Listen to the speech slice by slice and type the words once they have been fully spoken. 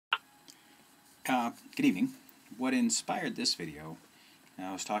Good evening. What inspired this video,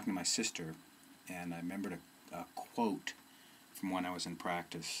 I was talking to my sister, and I remembered a quote from when I was in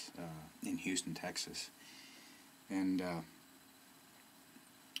practice in Houston, Texas. And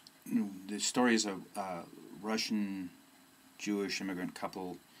the story is a Russian-Jewish immigrant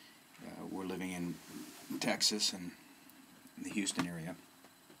couple were living in Texas and in the Houston area.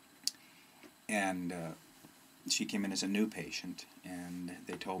 And she came in as a new patient, and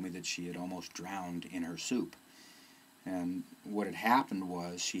they told me that she had almost drowned in her soup. And what had happened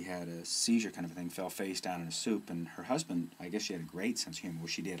was she had a seizure kind of a thing, fell face down in a soup, and her husband, I guess she had a great sense of humor, well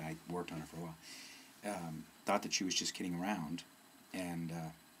she did, I worked on her for a while, thought that she was just kidding around, and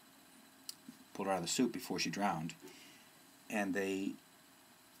pulled her out of the soup before she drowned. And they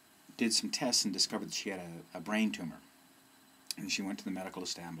did some tests and discovered that she had a brain tumor. And she went to the medical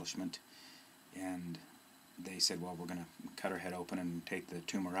establishment, and they said, well, we're going to cut her head open and take the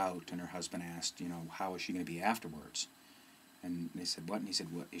tumor out. And her husband asked, how is she going to be afterwards? And they said, what? And he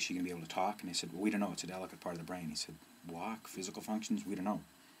said, what, is she going to be able to talk? And they said, well, we don't know. It's a delicate part of the brain. He said, walk, physical functions? We don't know.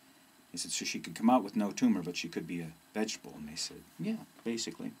 He said, so she could come out with no tumor, but she could be a vegetable. And they said, yeah,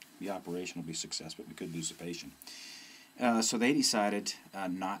 basically. The operation will be a success, but we could lose the patient. So they decided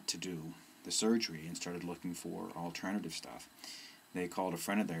not to do the surgery and started looking for alternative stuff. They called a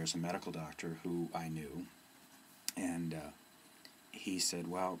friend of theirs, a medical doctor who I knew, and he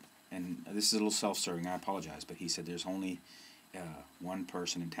said, well, and this is a little self-serving, I apologize, but he said there's only one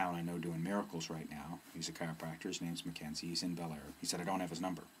person in town I know doing miracles right now. He's a chiropractor, his name's MacKenzie, he's in Bel Air. He said, I don't have his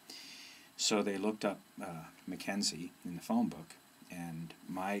number. So they looked up MacKenzie in the phone book, and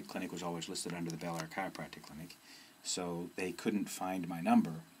my clinic was always listed under the Bel Air Chiropractic Clinic, so they couldn't find my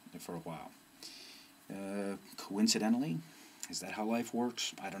number for a while. Coincidentally, is that how life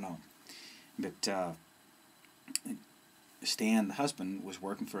works? I don't know. But Stan, the husband, was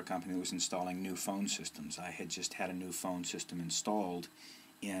working for a company that was installing new phone systems. I had just had a new phone system installed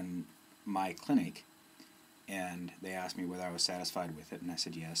in my clinic, and they asked me whether I was satisfied with it, and I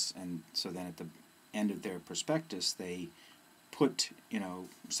said yes. And so then at the end of their prospectus, they put,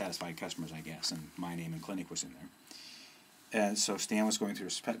 satisfied customers, I guess, and my name and clinic was in there. And so Stan was going through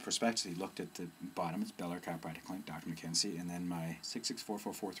his prospectus. He looked at the bottom. It's Bel Air Chiropractic Clinic, Dr. MacKenzie, and then my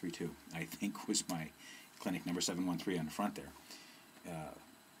 6644432, I think, was my clinic, number 713 on the front there.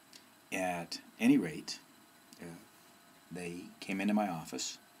 At any rate, they came into my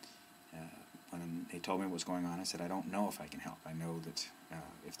office. When they told me what was going on, I said, I don't know if I can help. I know that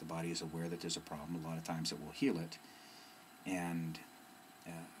if the body is aware that there's a problem, a lot of times it will heal it. And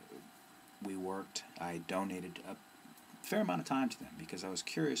we worked. I donated a fair amount of time to them because I was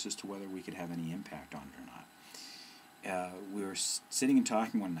curious as to whether we could have any impact on it or not. We were sitting and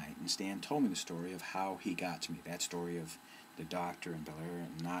talking one night, and Stan told me the story of how he got to me, that story of the doctor in Bel Air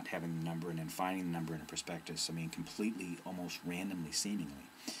and not having the number and then finding the number in a prospectus, I mean, completely, almost randomly, seemingly.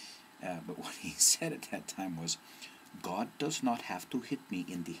 But what he said at that time was, God does not have to hit me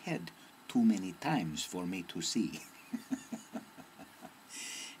in the head too many times for me to see.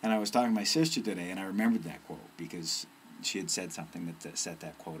 And I was talking to my sister today, and I remembered that quote because she had said something that set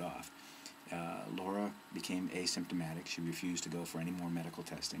that quote off. Laura became asymptomatic. She refused to go for any more medical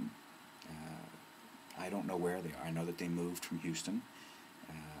testing. I don't know where they are. I know that they moved from Houston.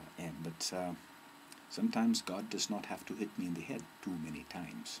 But sometimes God does not have to hit me in the head too many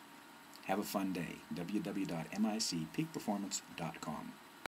times. Have a fun day. www.micpeakperformance.com